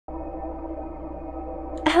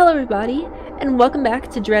Hello everybody, and welcome back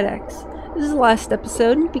to DreadX. This is the last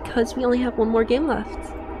episode because we only have one more game left.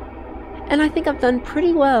 And I think I've done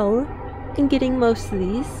pretty well in getting most of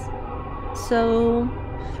these, so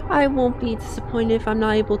I won't be disappointed if I'm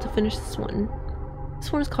not able to finish this one.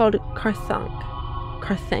 This one is called Carthanc.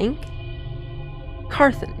 Carthanc?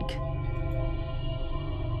 Carthanc.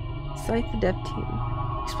 Cite the dev team.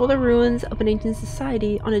 Explore the ruins of an ancient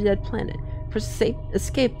society on a dead planet.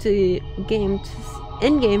 Escape to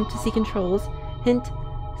endgame to see controls. Hint,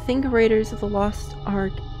 think Raiders of the Lost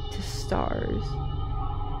Ark to stars.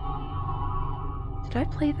 Did I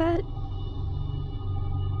play that?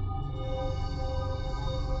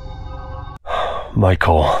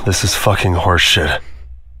 Michael, this is fucking horseshit.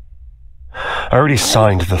 I already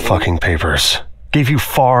signed the fucking papers. Gave you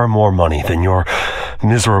far more money than your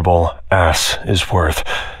miserable ass is worth.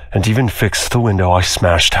 And even fixed the window I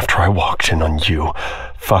smashed after I walked in on you,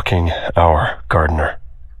 fucking our gardener.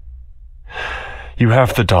 You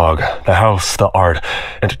have the dog, the house, the art,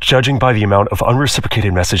 and judging by the amount of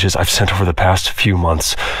unreciprocated messages I've sent over the past few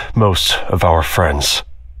months, most of our friends.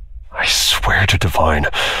 I swear to Divine,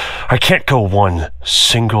 I can't go one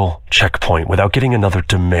single checkpoint without getting another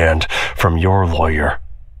demand from your lawyer.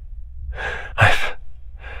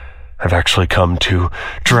 I've actually come to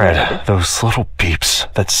dread those little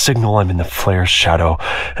beeps that signal I'm in the flare's shadow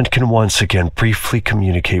and can once again briefly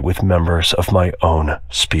communicate with members of my own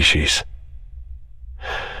species.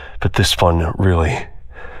 But this one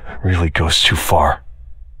really goes too far.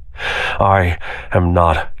 I am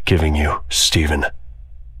not giving you Stephen.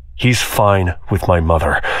 He's fine with my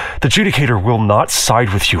mother. The Judicator will not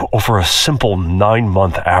side with you over a simple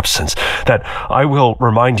 9-month absence that I will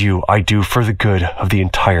remind you I do for the good of the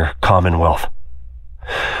entire Commonwealth.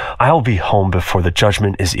 I'll be home before the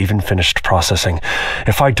judgment is even finished processing.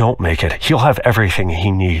 If I don't make it, he'll have everything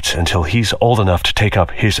he needs until he's old enough to take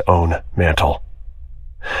up his own mantle.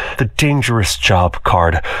 The dangerous job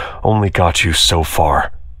card only got you so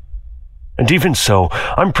far. And even so,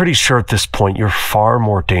 I'm pretty sure at this point you're far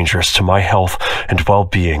more dangerous to my health and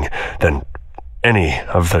well-being than any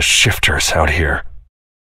of the shifters out here.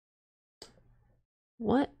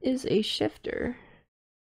 What is a shifter?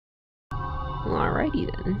 Alrighty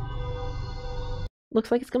then. Looks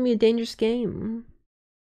like it's gonna be a dangerous game.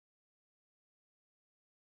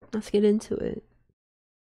 Let's get into it.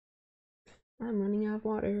 I'm running out of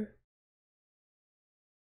water.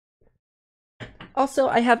 Also,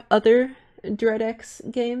 I have other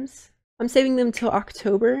DreadX games. I'm saving them till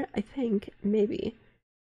October, I think. Maybe.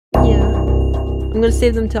 Yeah. I'm gonna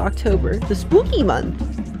save them till October. The spooky month!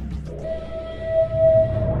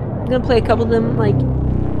 I'm gonna play a couple of them, like,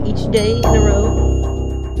 each day in a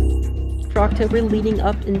row. For October, leading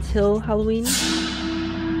up until Halloween.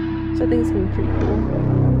 So I think it's gonna be pretty cool.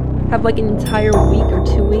 Have like an entire week or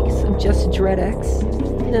 2 weeks of just DreadX.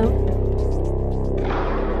 You know?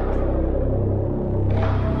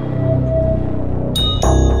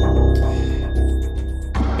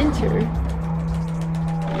 Enter.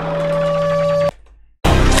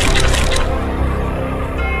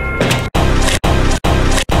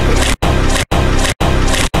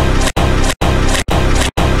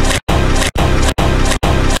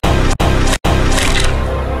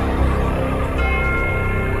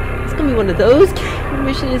 It's gonna be one of those. Your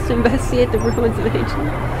mission is to investigate the ruins of ancient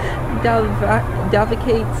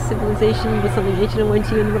Dalvicate civilization with something ancient and went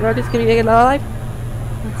to you, and the rock is gonna make it alive.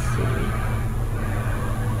 Let's see.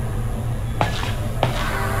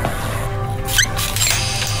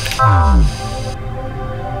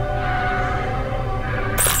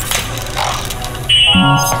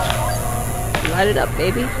 Light it up,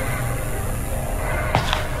 baby.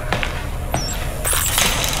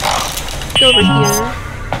 Go over here.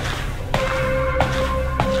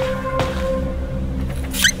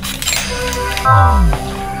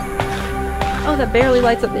 Oh, that barely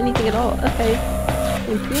lights up anything at all. Okay.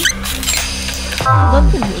 Thank you. I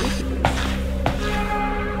love the music.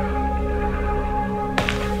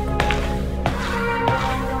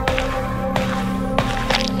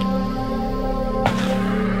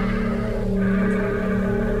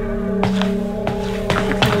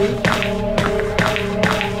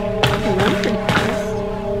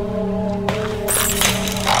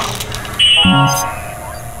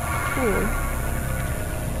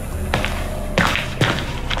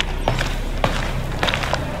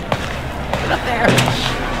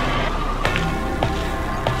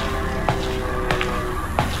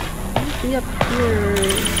 Up here.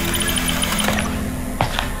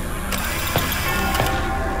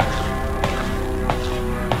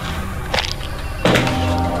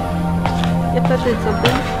 Yep, that did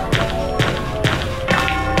something.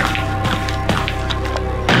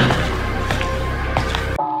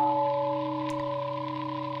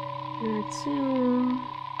 assume...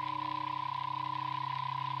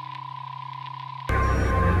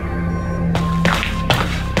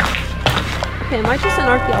 Okay, am I just an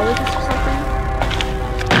archaeologist or something?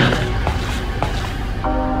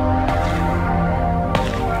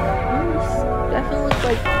 This definitely looks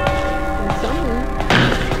like something.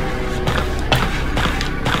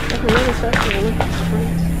 Definitely really special. Look at this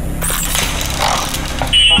print.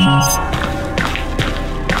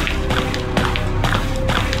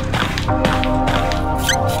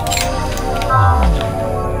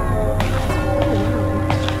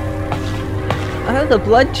 Oh, the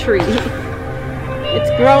blood tree. It's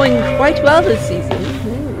growing quite well this season.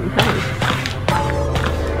 Nice.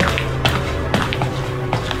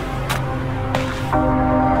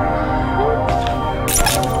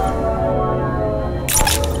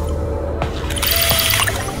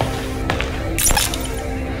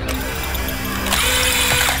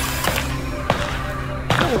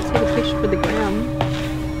 Oh, let's take a picture for the gram.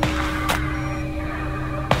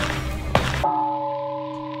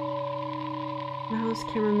 Mouse,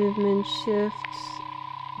 camera movement, shift,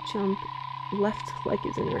 jump, left click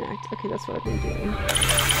is interact. Okay, that's what I've been doing.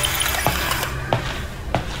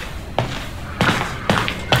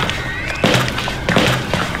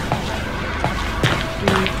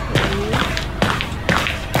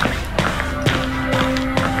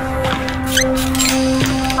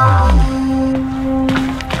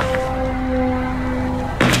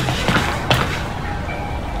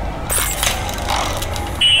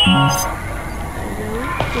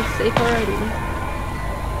 It's safe already.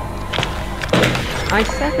 I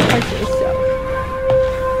sacrificed myself.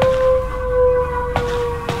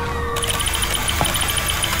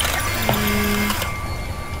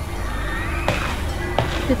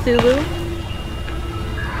 Cthulhu.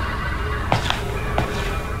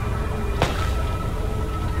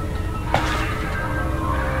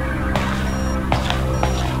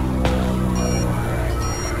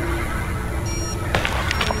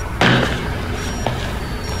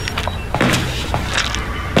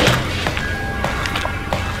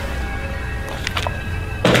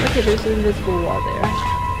 Okay, there's an invisible wall there.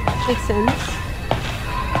 Makes sense.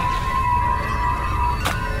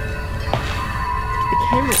 The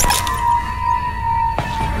camera.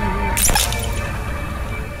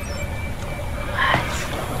 What?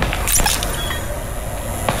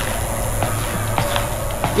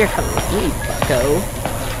 You're coming with me, bucko.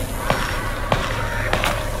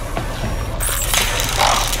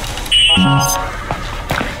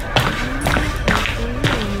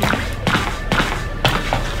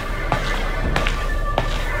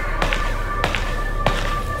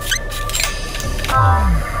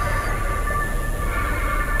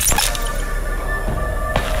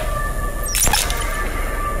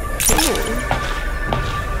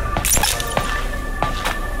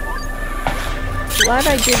 Glad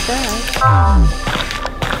I did that.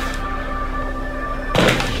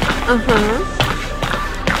 Uh-huh.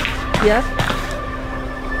 Yep.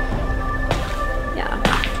 Yeah.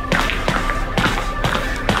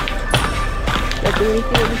 Did I do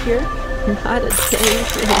anything over here? Not a dang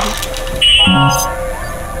thing.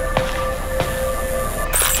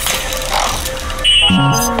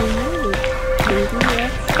 Maybe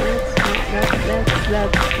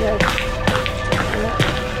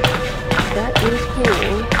that is cool.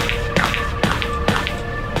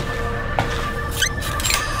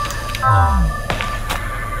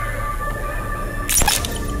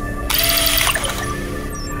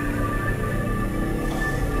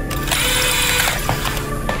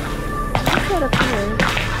 What's that up here?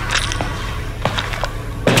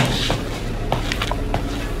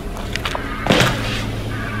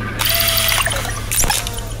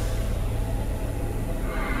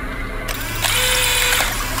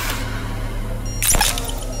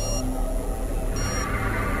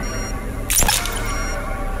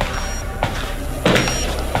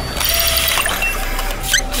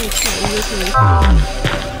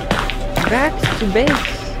 Back to base.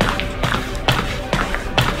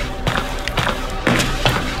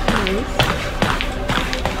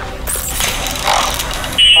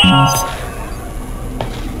 Nice.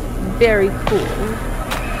 Very cool.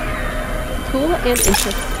 Cool and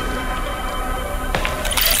interesting.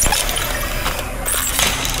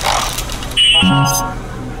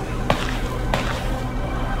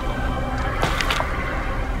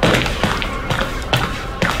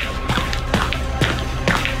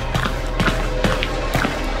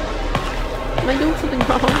 Am I doing something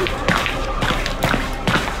wrong?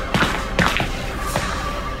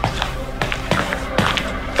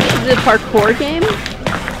 Is it a parkour game?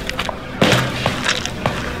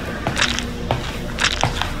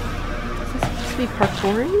 Is this supposed to be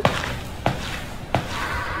parkouring?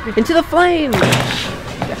 Into the flame!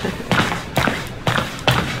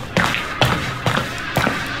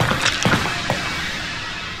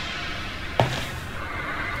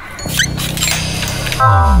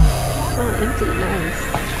 Oh, empty, nice.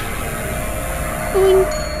 Boing!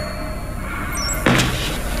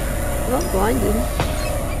 Well, blinded.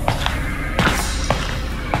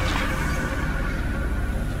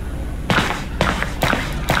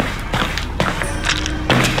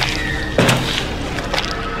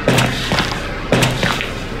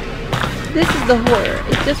 This is the horror.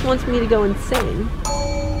 It just wants me to go insane.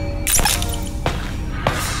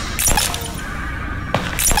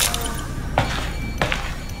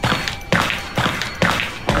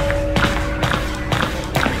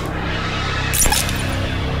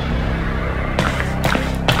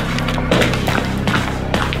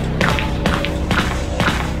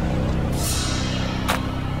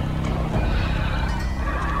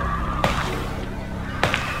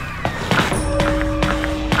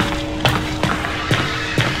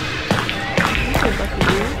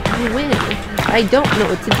 I don't know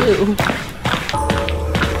what to do.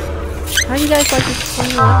 How do you guys like this fun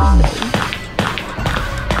episode?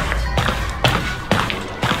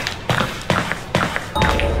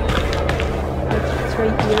 It's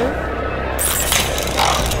right here.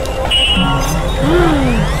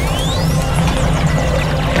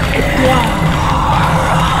 Yeah.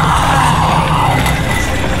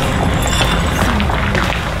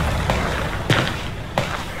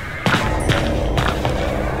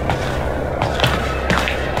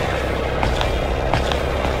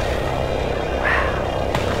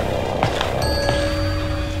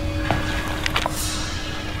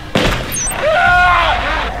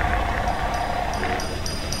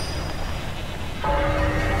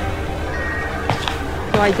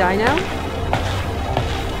 Do I die now?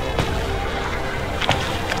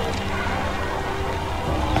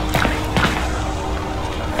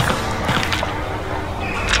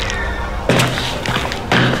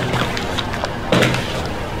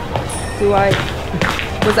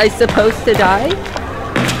 Was I supposed to die?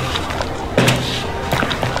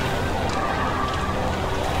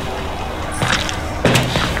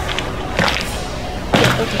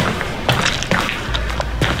 Okay.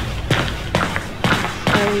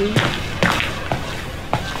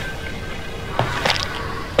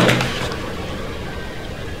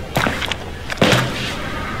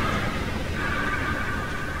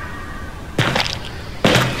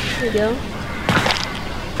 There we go.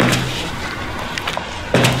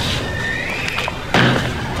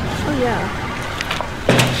 Oh yeah.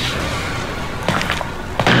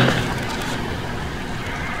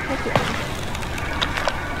 Okay.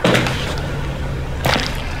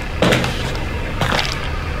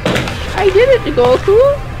 I did it, Goku!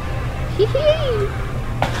 Hee hee!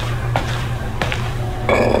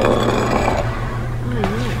 Oh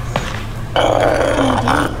yes.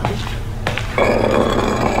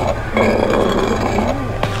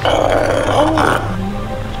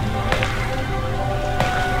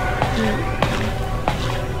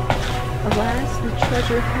 Alas, the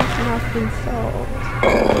treasure has not been solved.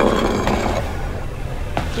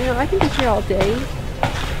 You know, I can be here all day,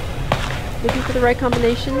 looking for the right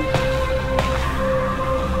combination.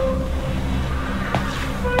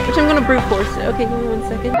 Which I'm gonna brute force it. Okay, give me 1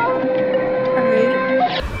 second. Alright.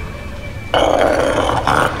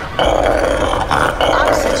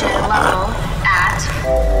 Oxygen level at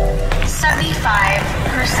 75%.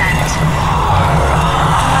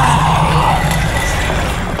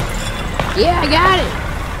 Yeah, I got it!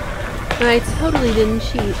 I totally didn't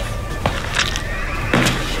cheat.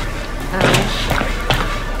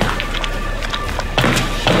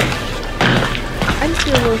 I just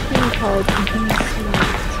did a little thing called Be Smart.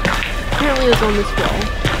 Apparently it was on this wall.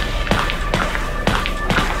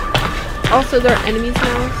 Also, there are enemies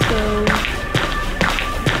now, so...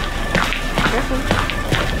 careful.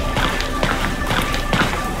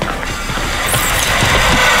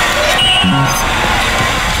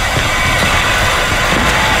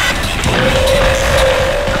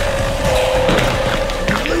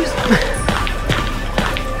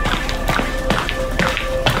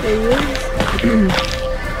 There he is.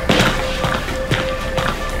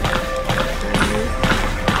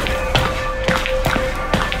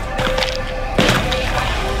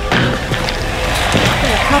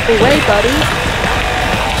 Hop away, buddy.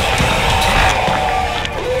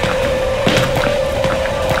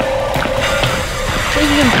 Think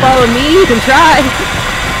you can follow me? You can try.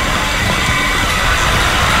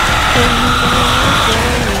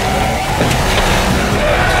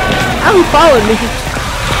 Oh, who followed me?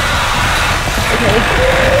 Okay.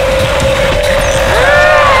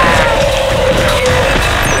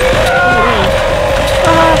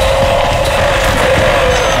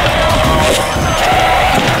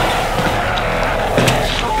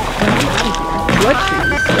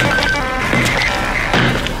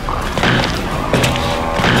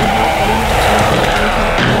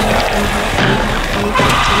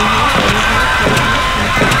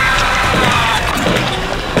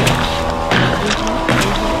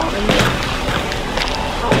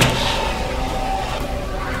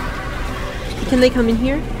 Can they come in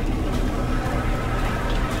here?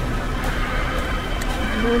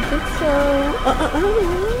 I don't think so.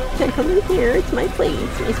 Can't come in here. It's my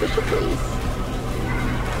place. My special place.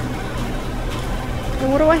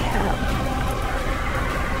 And what do I have?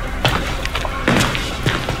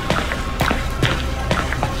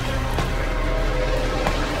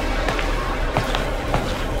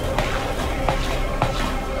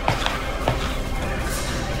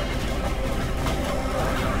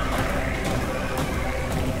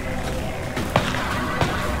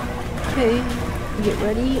 Okay, get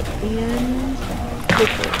ready and go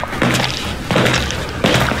for it.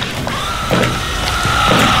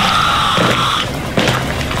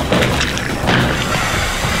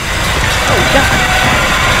 Oh god!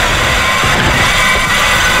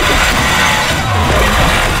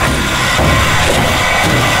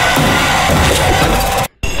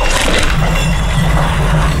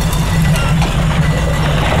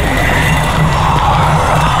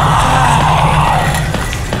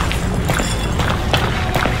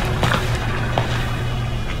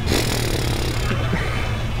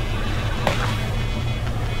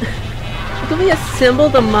 Can we assemble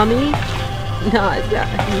the mummy? Nah.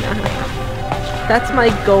 That's my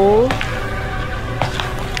goal.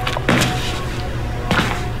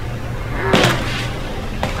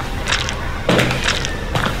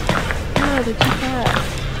 Ah, they're too fast.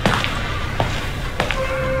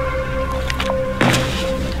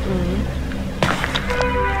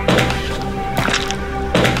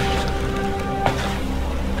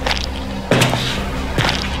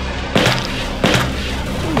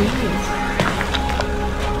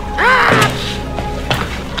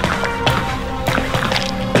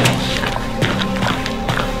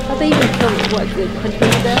 They even kill me. What? They punch me to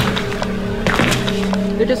death?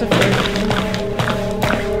 They're just afraid.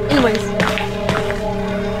 Anyways.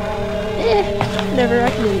 Whatever. I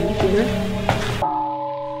can do it here.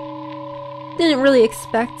 Didn't really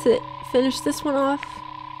expect to finish this one off,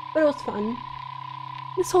 but it was fun.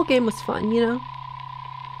 This whole game was fun, you know?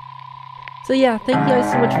 So yeah, thank you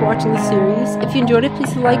guys so much for watching the series. If you enjoyed it, please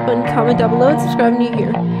hit the like button, comment down below, and subscribe when you're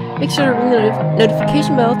here. Make sure to ring the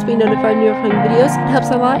notification bell to be notified of new upcoming videos. It helps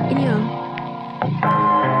a lot, and yeah.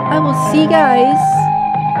 I will see you guys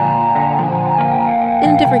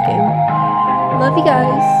in a different game. Love you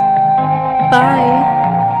guys. Bye.